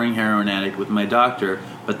recovering heroin addict with my doctor,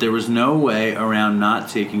 but there was no way around not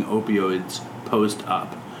taking opioids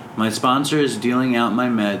post-op. My sponsor is dealing out my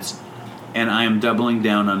meds, and I am doubling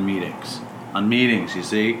down on meetings. On meetings, you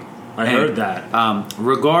see? I heard that.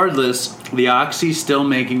 Regardless, the oxy's still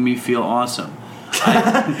making me feel awesome.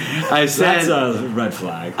 I said, that's a red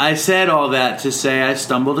flag. I said all that to say I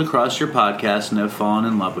stumbled across your podcast and have fallen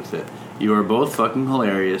in love with it. You are both fucking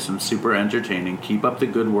hilarious and super entertaining. Keep up the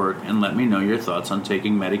good work and let me know your thoughts on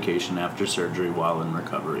taking medication after surgery while in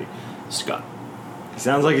recovery. Scott.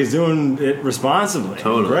 Sounds like he's doing it responsibly.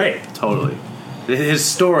 Totally. Great. Totally. His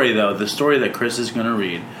story, though, the story that Chris is going to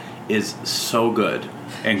read, is so good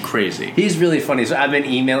and crazy. He's really funny. So I've been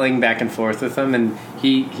emailing back and forth with him, and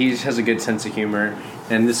he has a good sense of humor.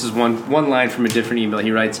 And this is one line from a different email.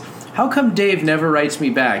 He writes, "How come Dave never writes me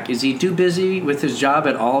back? Is he too busy with his job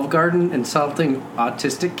at Olive Garden insulting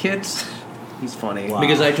autistic kids?" He's funny. Wow.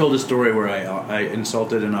 Because I told a story where I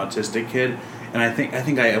insulted an autistic kid, and I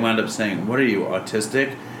think I wound up saying, "What are you,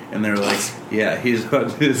 autistic?" And they're like, "Yeah, he's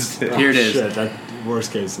autistic." Here it is. Shit, that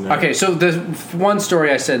worst case scenario. Okay, so the one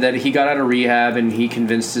story I said that he got out of rehab and he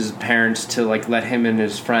convinced his parents to like let him and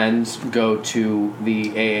his friends go to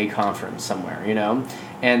the AA conference somewhere, you know?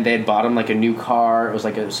 And they had bought him like a new car. It was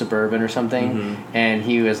like a Suburban or something. Mm-hmm. And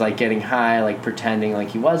he was like getting high, like pretending like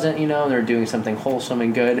he wasn't, you know? They were doing something wholesome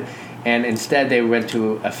and good. And instead they went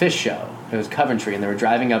to a fish show. It was Coventry. And they were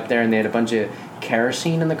driving up there and they had a bunch of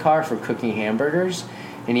kerosene in the car for cooking hamburgers.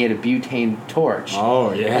 And he had a butane torch.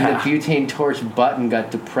 Oh, yeah. And the butane torch button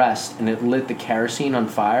got depressed, and it lit the kerosene on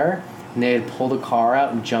fire. And they had to pull the car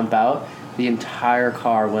out and jump out. The entire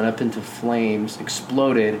car went up into flames,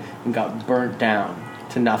 exploded, and got burnt down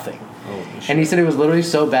to nothing. Holy shit. And he said it was literally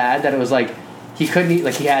so bad that it was like he couldn't eat.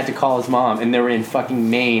 Like he had to call his mom, and they were in fucking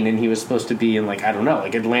Maine, and he was supposed to be in like I don't know,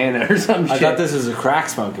 like Atlanta or some shit. I thought this was a crack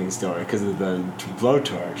smoking story because of the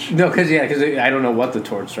blowtorch. No, because I don't know what the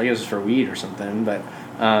torch. I guess it's for weed or something, but.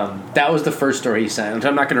 That was the first story he sent.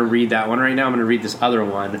 I'm not going to read that one right now. I'm going to read this other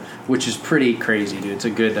one, which is pretty crazy, dude. It's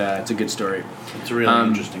a good story. It's a really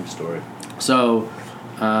interesting story. So,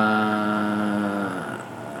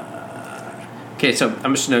 okay, so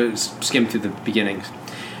I'm just going to skim through the beginnings.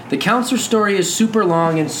 The counselor story is super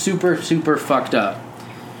long and super, super fucked up.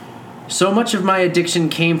 So much of my addiction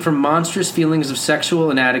came from monstrous feelings of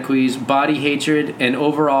sexual inadequacies, body hatred, and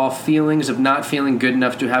overall feelings of not feeling good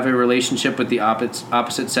enough to have a relationship with the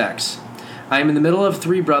opposite sex. I am in the middle of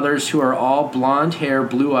 3 brothers who are all blonde hair,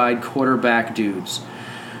 blue-eyed quarterback dudes.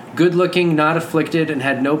 Good-looking, not afflicted, and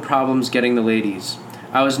had no problems getting the ladies.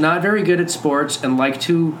 I was not very good at sports and liked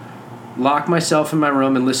to lock myself in my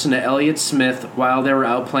room and listen to Elliott Smith while they were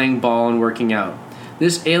out playing ball and working out.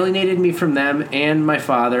 This alienated me from them and my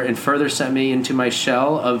father and further sent me into my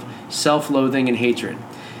shell of self-loathing and hatred.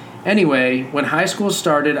 Anyway, when high school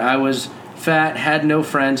started, I was fat, had no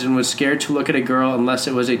friends, and was scared to look at a girl unless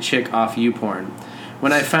it was a chick off YouPorn.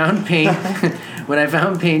 When I found pain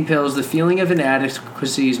pills, the feeling of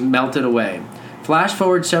inadequacies melted away. Flash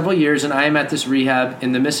forward several years, and I am at this rehab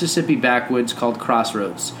in the Mississippi backwoods called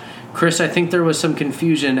Crossroads. Chris, I think there was some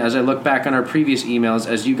confusion as I look back on our previous emails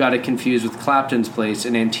as you got it confused with Clapton's place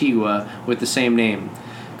in Antigua with the same name.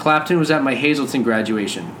 Clapton was at my Hazleton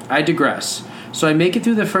graduation. I digress. So I make it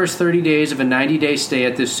through the first 30 days of a 90-day stay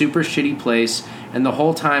at this super shitty place, and the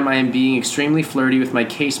whole time I am being extremely flirty with my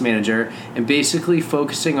case manager and basically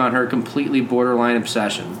focusing on her completely borderline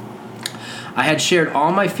obsession. I had shared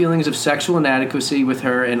all my feelings of sexual inadequacy with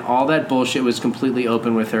her, and all that bullshit was completely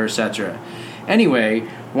open with her, etc. Anyway,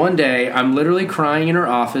 one day, I'm literally crying in her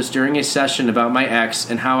office during a session about my ex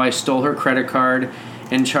and how I stole her credit card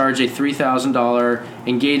and charged a $3,000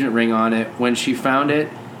 engagement ring on it when she found it,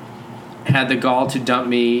 had the gall to dump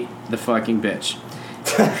me, the fucking bitch.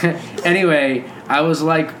 Anyway, I was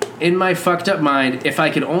like, in my fucked up mind, if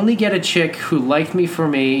I could only get a chick who liked me for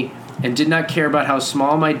me and did not care about how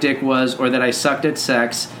small my dick was or that I sucked at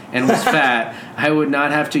sex and was fat, I would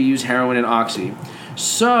not have to use heroin and oxy.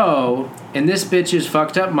 So, in this bitch's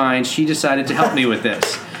fucked up mind, she decided to help me with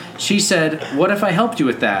this. She said, "What if I helped you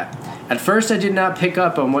with that?" At first, I did not pick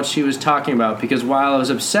up on what she was talking about because while I was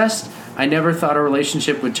obsessed, I never thought a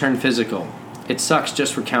relationship would turn physical. It sucks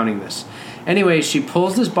just recounting this. Anyway, she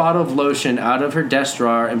pulls this bottle of lotion out of her desk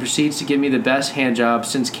drawer and proceeds to give me the best handjob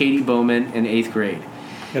since Katie Bowman in 8th grade.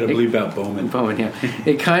 Gotta bleep out Bowman. Bowman, yeah.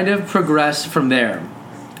 It kind of progressed from there.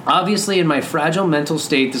 Obviously, in my fragile mental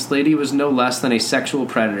state, this lady was no less than a sexual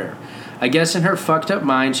predator. I guess in her fucked up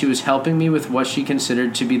mind, she was helping me with what she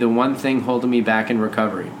considered to be the one thing holding me back in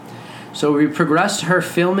recovery. So we progressed to her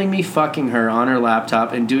filming me fucking her on her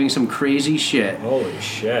laptop and doing some crazy shit. Holy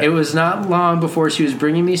shit. It was not long before she was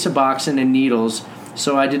bringing me Suboxone and needles,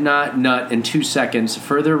 so I did not nut in 2 seconds,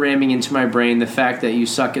 further ramming into my brain the fact that you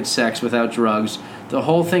suck at sex without drugs. The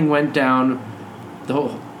whole thing went down.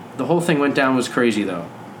 The whole thing went down was crazy, though.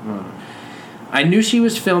 I knew she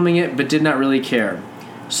was filming it, but did not really care.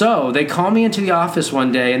 So, they call me into the office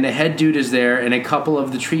one day, and the head dude is there, and a couple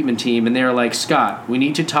of the treatment team, and they are like, "Scott, we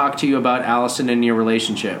need to talk to you about Allison and your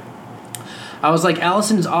relationship." I was like,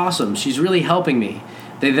 "Allison's awesome. She's really helping me."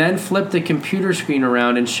 They then flipped the computer screen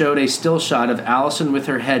around and showed a still shot of Allison with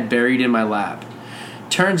her head buried in my lap.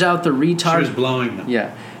 Turns out the retard... She was blowing them.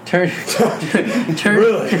 Yeah.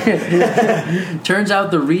 Really? Turns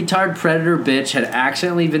out the retard predator bitch had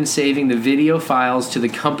accidentally been saving the video files to the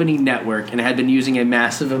company network and had been using a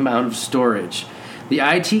massive amount of storage. The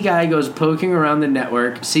IT guy goes poking around the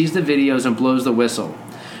network, sees the videos, and blows the whistle.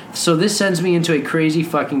 So this sends me into a crazy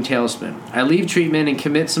fucking tailspin. I leave treatment and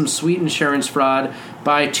commit some sweet insurance fraud,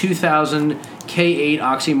 buy 2,000 K8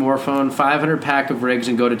 oxymorphone, 500 pack of rigs,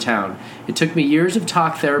 and go to town. It took me years of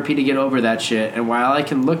talk therapy to get over that shit, and while I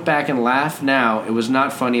can look back and laugh now, it was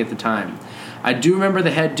not funny at the time. I do remember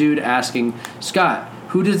the head dude asking, "Scott,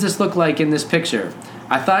 who does this look like in this picture?"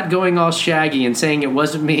 I thought going all shaggy and saying it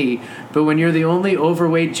wasn't me, but when you're the only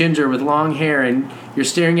overweight ginger with long hair and you're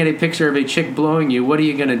staring at a picture of a chick blowing you, what are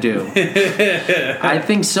you going to do? I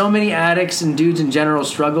think so many addicts and dudes in general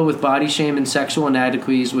struggle with body shame and sexual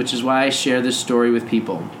inadequacies, which is why I share this story with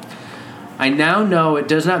people. I now know it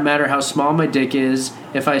does not matter how small my dick is,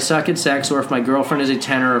 if I suck at sex, or if my girlfriend is a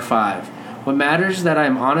 10 or a 5. What matters is that I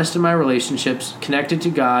am honest in my relationships, connected to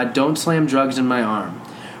God, don't slam drugs in my arm.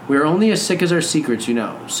 We are only as sick as our secrets, you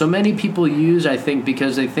know. So many people use, I think,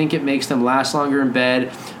 because they think it makes them last longer in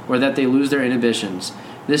bed or that they lose their inhibitions.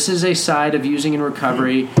 This is a side of using in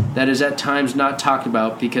recovery that is at times not talked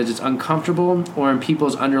about because it's uncomfortable or in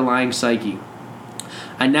people's underlying psyche.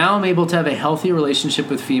 I now am able to have a healthy relationship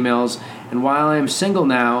with females, and while I am single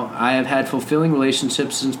now, I have had fulfilling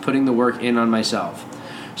relationships since putting the work in on myself.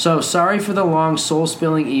 So, sorry for the long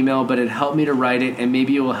soul-spilling email, but it helped me to write it, and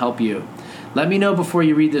maybe it will help you. Let me know before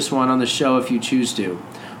you read this one on the show if you choose to.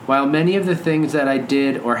 While many of the things that I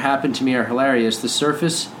did or happened to me are hilarious, this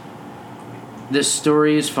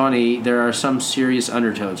story is funny. There are some serious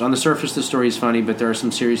undertones. On the surface, the story is funny, but there are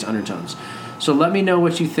some serious undertones. So let me know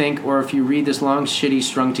what you think, or if you read this long, shitty,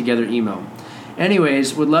 strung-together email.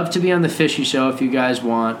 Anyways, would love to be on the Fishy Show if you guys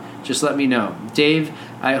want. Just let me know. Dave,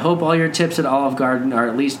 I hope all your tips at Olive Garden are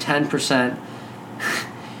at least 10%.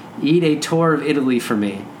 Eat a tour of Italy for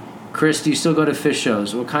me. Chris, do you still go to fish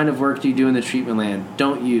shows? What kind of work do you do in the treatment land?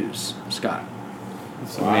 Don't use. Scott.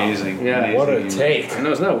 It's amazing. Yeah, amazing. What a take. I know,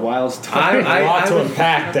 it's not a wild story. A lot to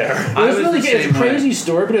unpack there. It's a crazy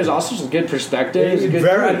story, but it was also just a good perspective.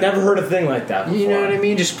 I've never heard a thing like that before. You know what I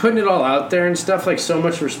mean? Just putting it all out there and stuff, like so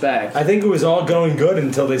much respect. I think it was all going good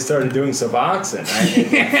until they started doing Suboxone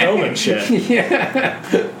and filming shit. Yeah.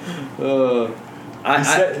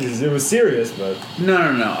 It was serious, but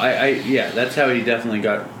No. Yeah, that's how he definitely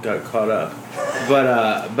got caught up.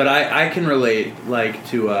 But I can relate like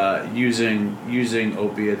to using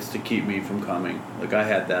opiates to keep me from coming. Like I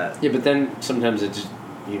had that. Yeah, but then sometimes it just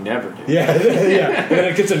you never do. Yeah. And then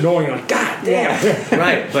it gets annoying. Like, God damn.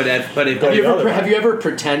 Right, but have you ever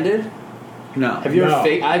pretended? No. Have you ever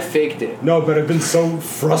faked? I faked it. No, but I've been so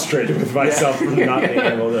frustrated with myself from not being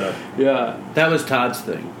able to. Yeah. That was Todd's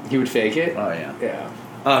thing. He would fake it? Oh yeah.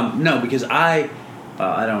 Yeah. No, because I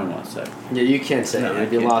don't want to say. Yeah, you can't say it. It'd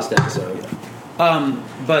be a lost episode.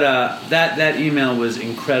 But that email was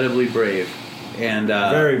incredibly brave and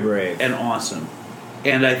very brave and awesome.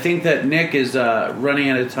 And I think that Nick is running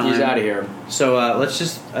out of time. He's out of here. So let's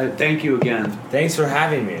just thank you again. Thanks for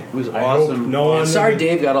having me. It was awesome. Sorry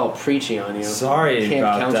Dave got all preachy on you. Sorry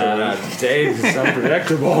about that. Dave is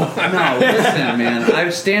unpredictable. No, listen,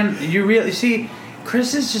 man. You really see.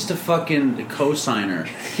 Chris is just a fucking co-signer.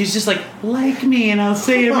 He's just like me, and I'll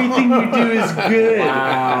say everything you do is good.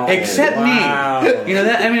 Wow. Except me. You know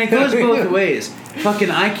that? I mean, it goes both ways.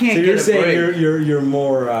 Fucking, I can't So get you're a saying break. you're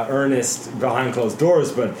more earnest behind closed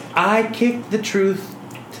doors, but I kick the truth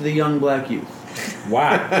to the young black youth.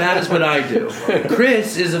 wow. That is what I do.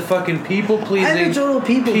 Chris is a fucking people-pleasing... I'm a total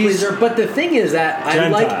people pleaser, but the thing is that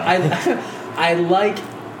I like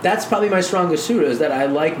that's probably my strongest suit, is that I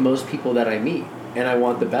like most people that I meet, and I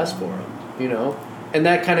want the best for them, you know? And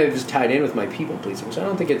that kind of is tied in with my people pleasing, so I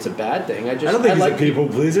don't think it's a bad thing. I don't think he's a people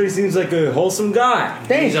pleaser. He seems like a wholesome guy.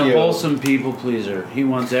 He's a wholesome people pleaser. He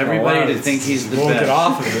wants everybody to think he's the won't best. get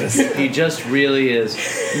off of this. He just really is.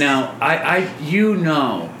 Now, you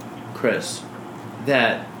know, Chris,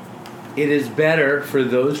 that it is better for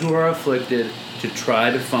those who are afflicted to try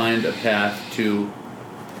to find a path to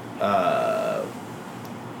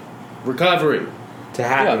recovery. To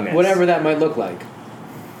happiness. Yeah, whatever that might look like.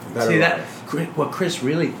 See, what Chris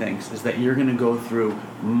really thinks is that you're going to go through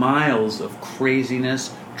miles of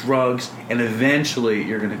craziness, drugs, and eventually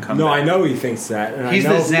you're going to come back. I know he thinks that. And He's I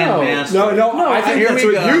know, the Zen master. No, I think that's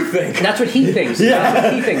what you think. That's what he thinks. Yeah. That's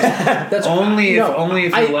what he thinks. That's only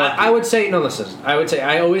if you're lucky. I would say, no, listen. I would say,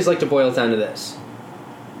 I always like to boil it down to this.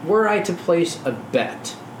 Were I to place a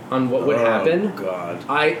bet on what would happen, God.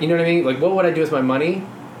 you know what I mean? Like, what would I do with my money?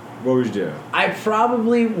 What would you do? I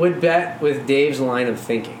probably would bet with Dave's line of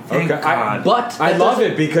thinking. Thank God. But I love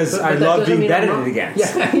it because I love being betted against.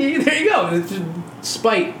 Yeah, there you go.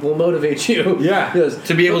 Spite will motivate you. Yeah.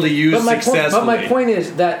 To be able to use successfully. But my point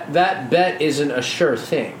is that bet isn't a sure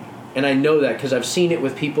thing. And I know that because I've seen it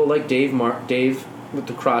with people like Dave with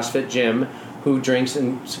the CrossFit gym, who drinks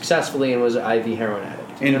and successfully and was an IV heroin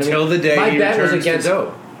addict. You know Until the day he returns to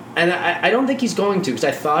dope. And I don't think he's going to, because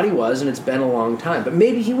I thought he was, and it's been a long time. But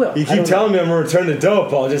maybe he will. You keep telling me I'm going to return to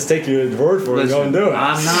dope. I'll just take your word for it and go and do it.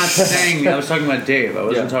 I'm not saying... I was talking about Dave. I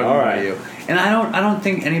wasn't talking about you. And I don't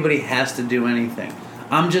think anybody has to do anything.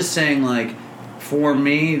 I'm just saying, like, for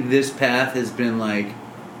me, this path has been, like,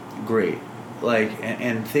 great. Like,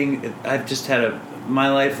 I've just had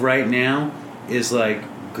my life right now is, like,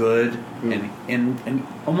 good and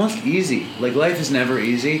almost easy. Like, life is never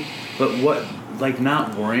easy, but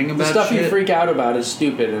not worrying about the stuff shit. you freak out about is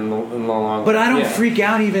stupid in the long run. But I don't freak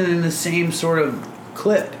out even in the same sort of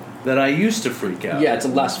clip that I used to freak out. Yeah, it's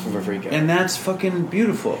less of a freak out. And that's fucking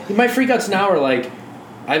beautiful. My freakouts now are like,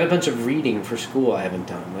 I have a bunch of reading for school I haven't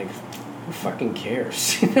done. Like, who fucking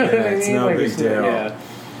cares? You know what I mean? It's no big deal.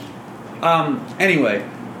 Yeah. Anyway,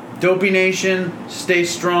 Dopey Nation, stay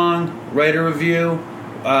strong. Write a review.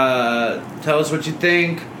 Tell us what you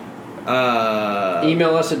think.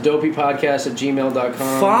 Email us at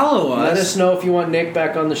dopeypodcast@gmail.com. Follow us. Let us know if you want Nick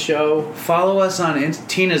back on the show. Follow us on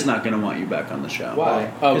Tina's not going to want you back on the show.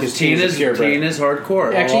 Why? Oh, because Tina's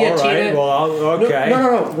hardcore. Actually, all right. Tina. Well, okay.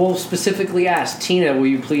 No. We'll specifically ask Tina. Will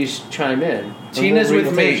you please chime in? Tina's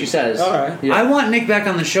with me. What she says. All right. Yeah. I want Nick back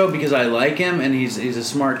on the show because I like him and he's a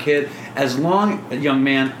smart kid. As long as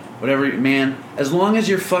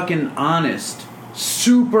you're fucking honest.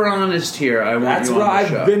 Super honest here. I want That's you what on the I've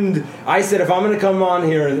show. been. I said if I'm going to come on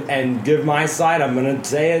here and give my side, I'm going to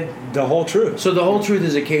say the whole truth. So the whole truth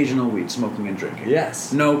is occasional weed smoking and drinking.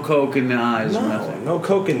 Yes. No coke in the eyes. Nothing. No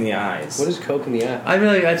coke in the eyes. What is coke in the eye?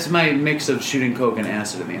 That's my mix of shooting coke and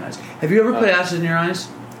acid in the eyes. Have you ever put acid in your eyes?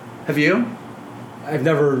 Have you? I've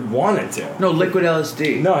never wanted to. No, liquid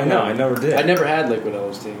LSD. No, I know. I never did. I never had liquid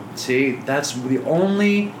LSD. See, that's the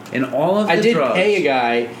only in all of the I did drugs. pay a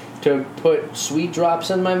guy to put sweet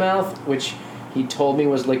drops in my mouth, which he told me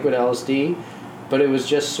was liquid LSD, but it was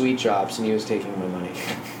just sweet drops, and he was taking my money.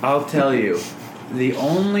 I'll tell you, the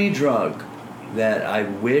only drug that I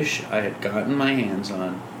wish I had gotten my hands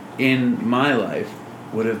on in my life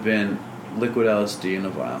would have been liquid LSD in a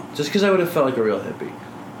vial. Just because I would have felt like a real hippie.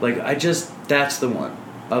 That's the one.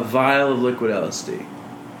 A vial of liquid LSD.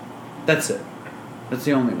 That's it. That's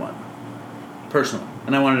the only one. Personally.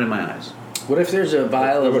 And I want it in my eyes. What if there's a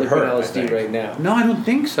vial of would liquid hurt, I LSD think. right now? No, I don't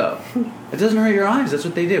think so. It doesn't hurt your eyes. That's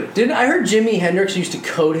what they do. I heard Jimi Hendrix used to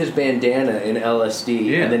coat his bandana in LSD,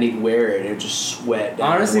 Yeah. and then he'd wear it and it would just sweat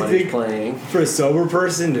down Honestly, while he was think playing. for a sober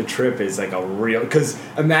person to trip is like a real. Because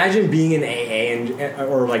imagine being in AA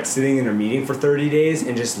or like sitting in a meeting for 30 days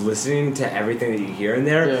and just listening to everything that you hear in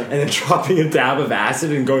there, and then dropping a dab of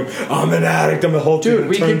acid and going, "I'm an addict." I'm a whole thing.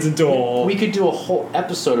 It turns into a whole. We could do a whole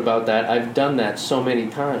episode about that. I've done that so many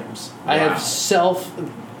times. I have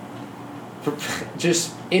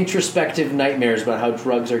just introspective nightmares about how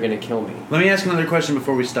drugs are going to kill me. Let me ask another question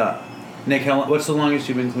before we stop. Nick, what's the longest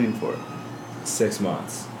you've been clean for? 6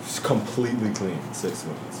 months. It's completely clean. 6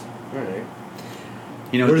 months. All right.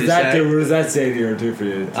 You know What what does they that say? do? What does that say to you or do for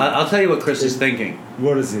you? I'll tell you what Chris is thinking.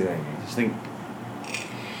 What is he thinking? Just think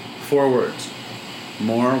 4 words.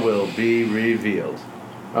 More will be revealed.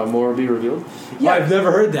 More will be revealed. Yeah, I've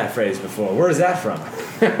never heard that phrase before. Where is that from?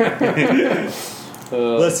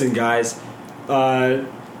 Listen, guys.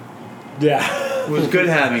 Yeah. It was good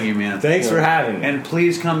having you, man. Thanks for having me. And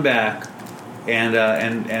please come back, and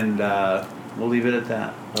we'll leave it at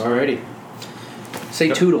that. Alrighty. Say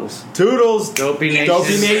toodles. Toodles. Dopey Nation.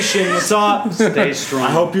 Dopey Nation. What's up? Stay strong.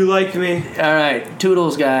 I hope you like me. All right,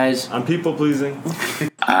 toodles, guys. I'm people pleasing.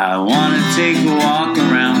 I want to take a walk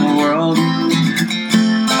around the world.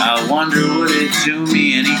 I wonder would it do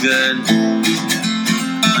me any good?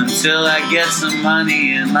 Until I get some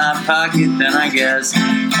money in my pocket, then I guess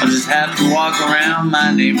I'll just have to walk around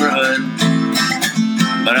my neighborhood.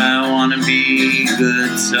 But I want to be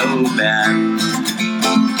good so bad.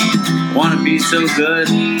 Want to be so good,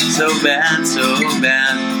 so bad, so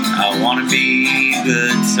bad. I want to be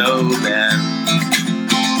good so bad.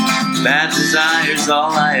 Bad desire's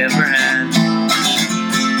all I ever had.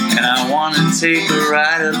 And I want to take a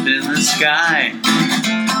ride up in the sky.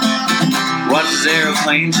 Watch this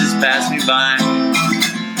aeroplane just pass me by.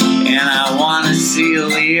 And I want to see a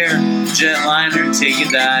Lear jetliner take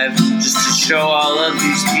a dive, just to show all of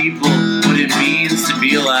these people what it means to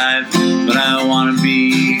be alive. But I want to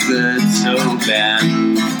be good so bad.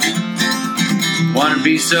 Want to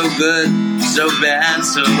be so good, so bad,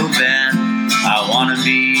 so bad. I want to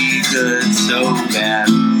be good so bad.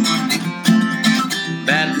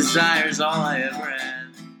 Bad desire's all I ever had.